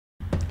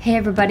Hey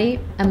everybody,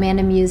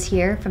 Amanda Muse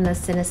here from the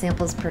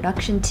Cinesamples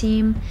production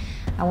team.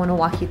 I want to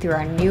walk you through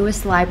our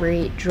newest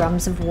library,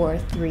 Drums of War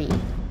 3.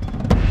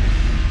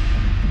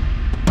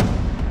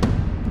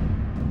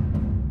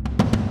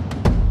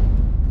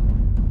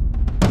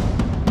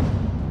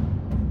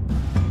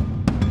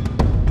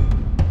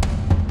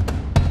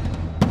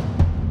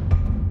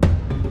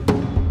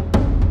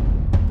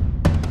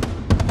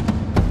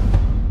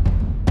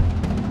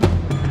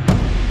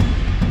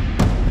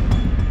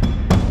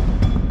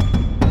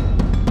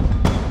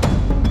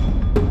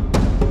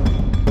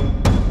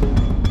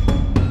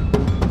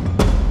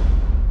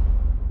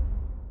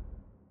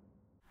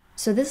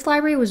 So this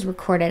library was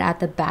recorded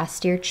at the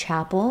Bastyr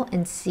Chapel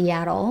in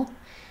Seattle.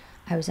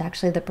 I was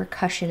actually the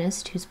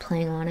percussionist who's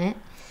playing on it.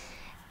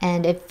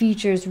 And it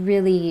features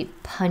really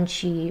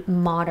punchy,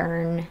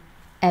 modern,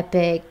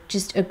 epic,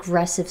 just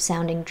aggressive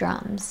sounding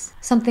drums.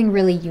 Something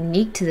really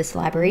unique to this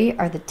library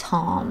are the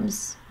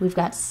toms. We've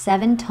got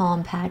 7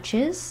 tom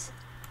patches.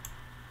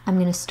 I'm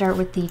going to start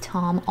with the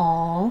tom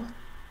all.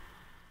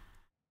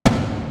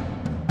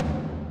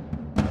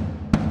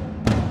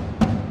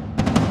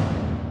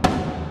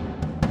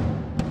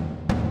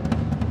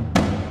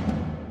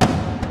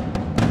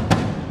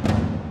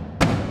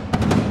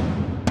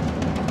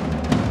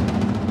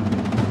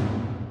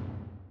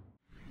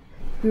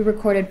 We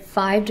recorded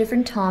 5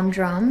 different tom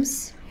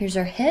drums. Here's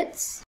our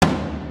hits,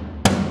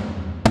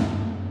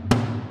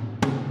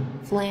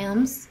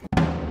 flams,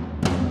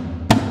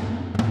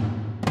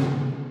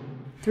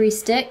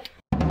 3-stick,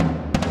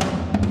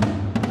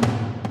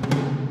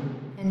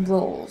 and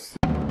rolls.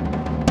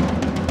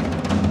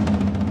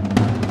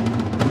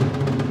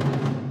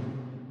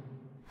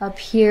 Up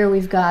here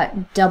we've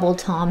got double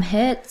tom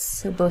hits,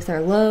 so both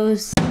are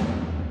lows,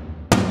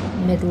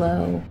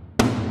 mid-low,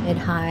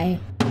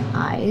 mid-high,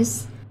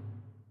 highs.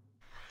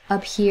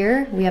 Up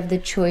here, we have the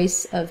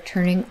choice of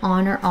turning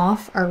on or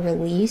off our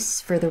release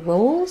for the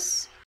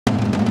rolls.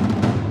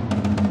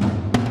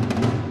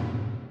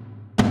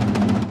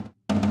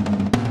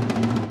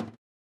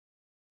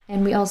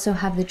 And we also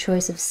have the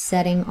choice of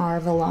setting our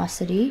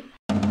velocity.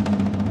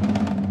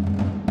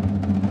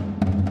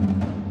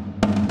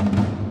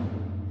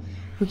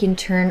 We can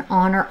turn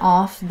on or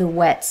off the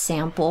wet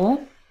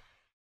sample.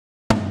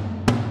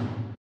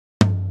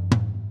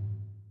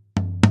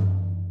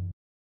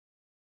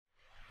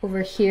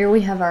 Over here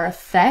we have our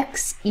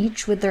effects,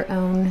 each with their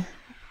own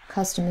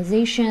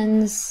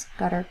customizations.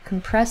 Got our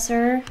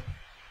compressor,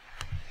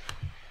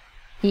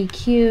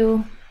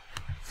 EQ,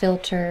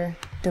 filter,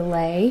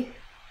 delay,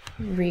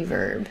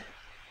 reverb.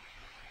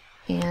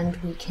 And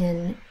we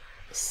can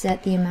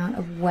set the amount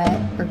of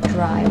wet or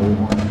dry we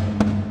want.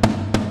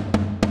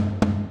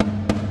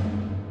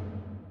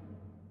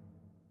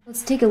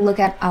 Let's take a look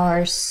at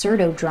our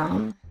Certo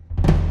drum.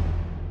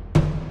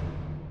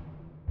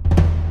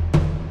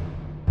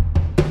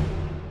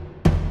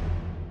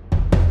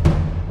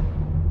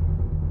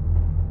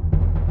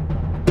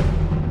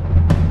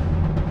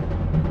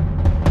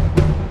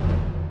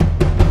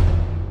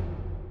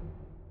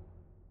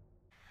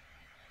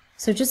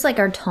 So just like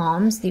our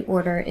toms, the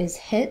order is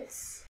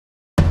hits,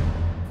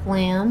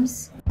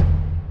 flams,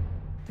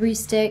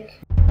 3-stick,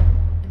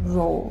 and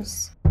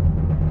rolls.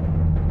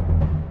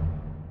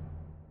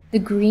 The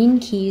green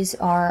keys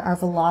are our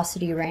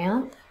velocity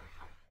ramp.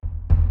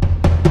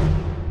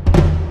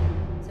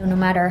 So no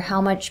matter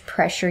how much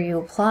pressure you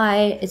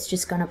apply, it's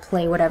just going to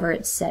play whatever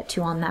it's set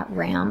to on that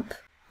ramp.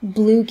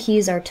 Blue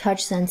keys are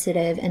touch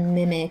sensitive and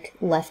mimic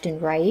left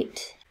and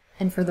right.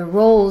 And for the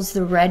rolls,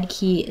 the red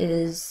key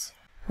is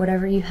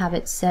whatever you have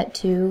it set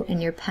to in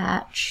your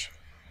patch.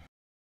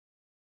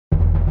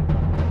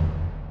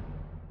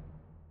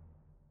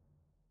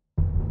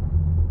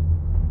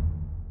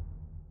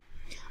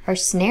 Our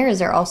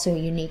snares are also a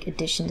unique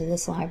addition to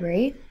this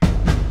library.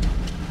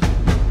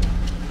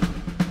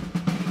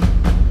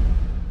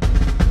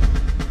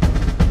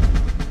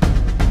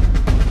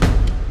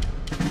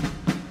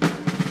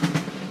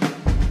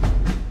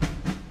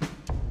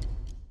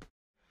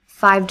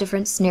 Five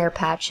different snare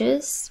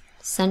patches: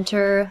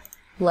 center,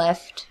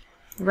 left,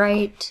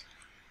 right,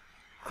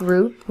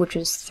 group, which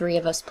is 3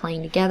 of us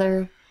playing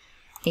together,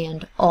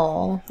 and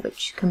all,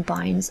 which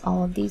combines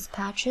all of these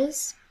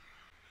patches.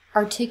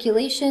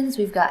 Articulations,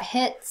 we've got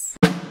hits,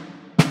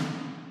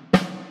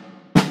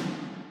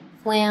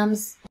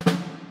 flams,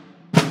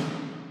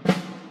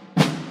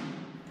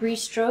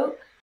 3-stroke,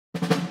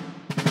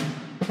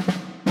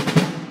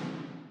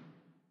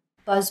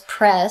 buzz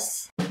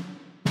press,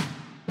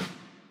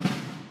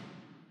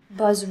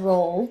 buzz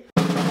roll,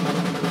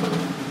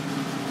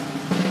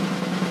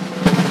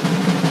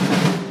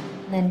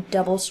 and then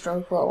double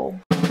stroke roll.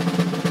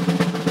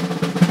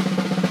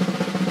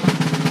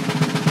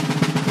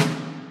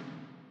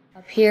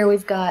 Up here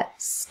we've got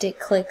stick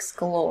clicks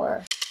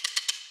galore.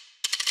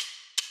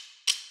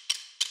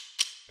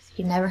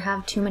 You never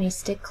have too many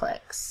stick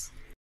clicks.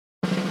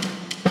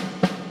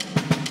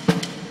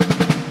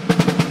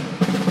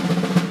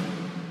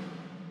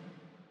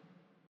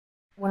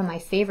 One of my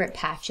favorite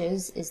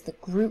patches is the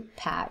group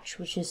patch,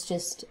 which is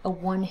just a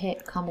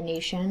one-hit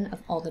combination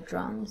of all the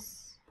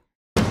drums.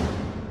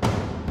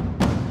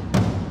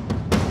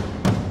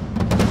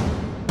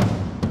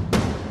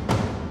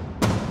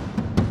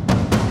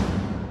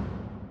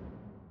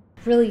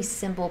 Really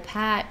simple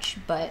patch,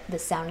 but the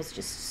sound is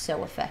just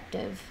so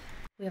effective.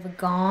 We have a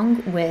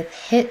gong with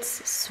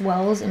hits,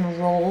 swells, and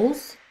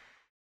rolls.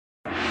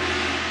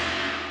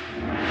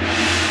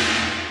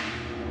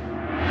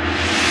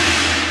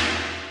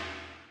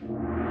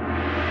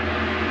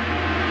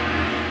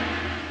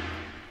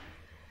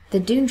 The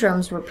Dune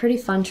drums were pretty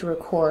fun to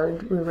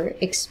record. We were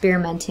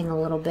experimenting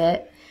a little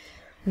bit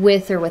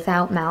with or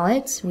without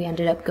mallets. We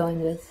ended up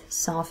going with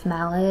soft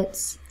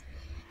mallets.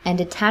 And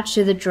attached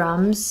to the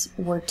drums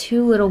were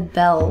two little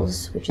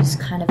bells, which is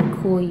kind of a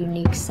cool,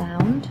 unique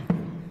sound.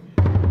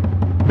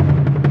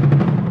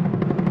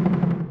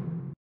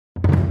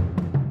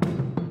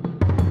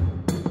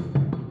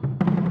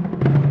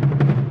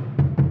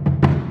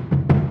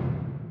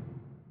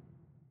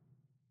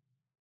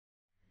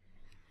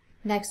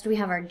 Next we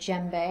have our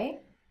djembe.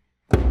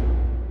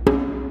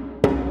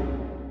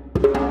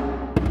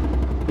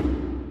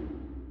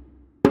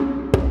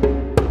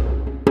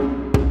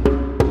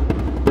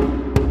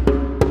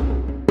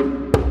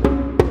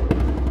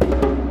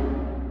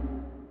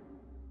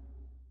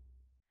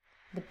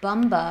 The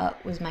bumba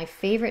was my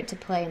favorite to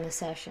play in the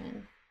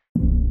session.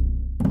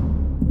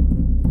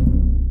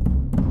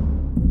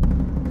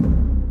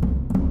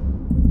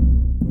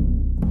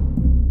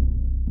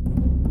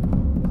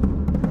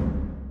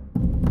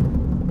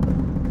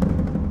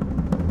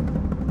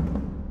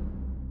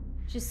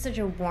 Just such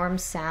a warm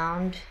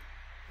sound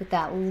with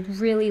that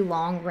really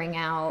long ring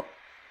out,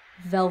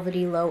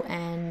 velvety low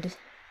end.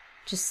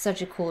 Just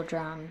such a cool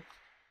drum.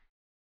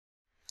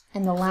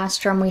 And the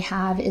last drum we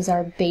have is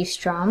our bass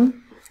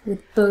drum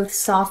with both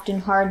soft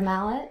and hard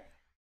mallet.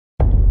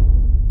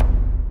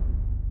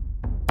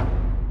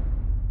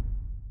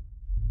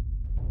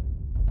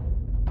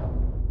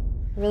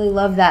 Really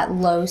love that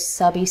low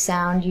subby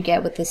sound you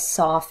get with the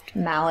soft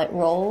mallet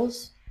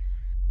rolls.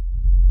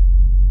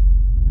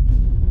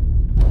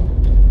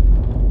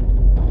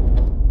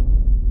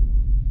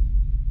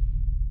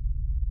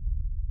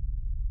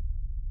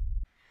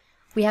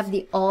 We have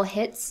the all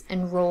hits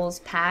and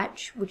rolls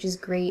patch, which is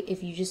great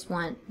if you just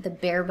want the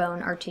bare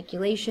bone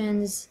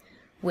articulations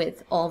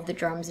with all of the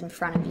drums in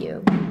front of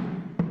you.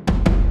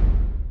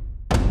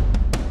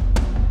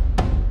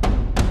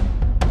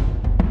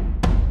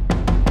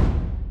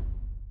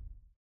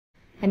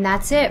 And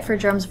that's it for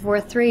Drums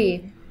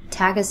 4-3.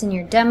 Tag us in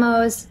your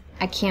demos.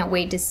 I can't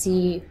wait to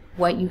see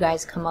what you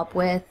guys come up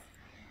with.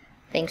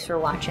 Thanks for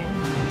watching.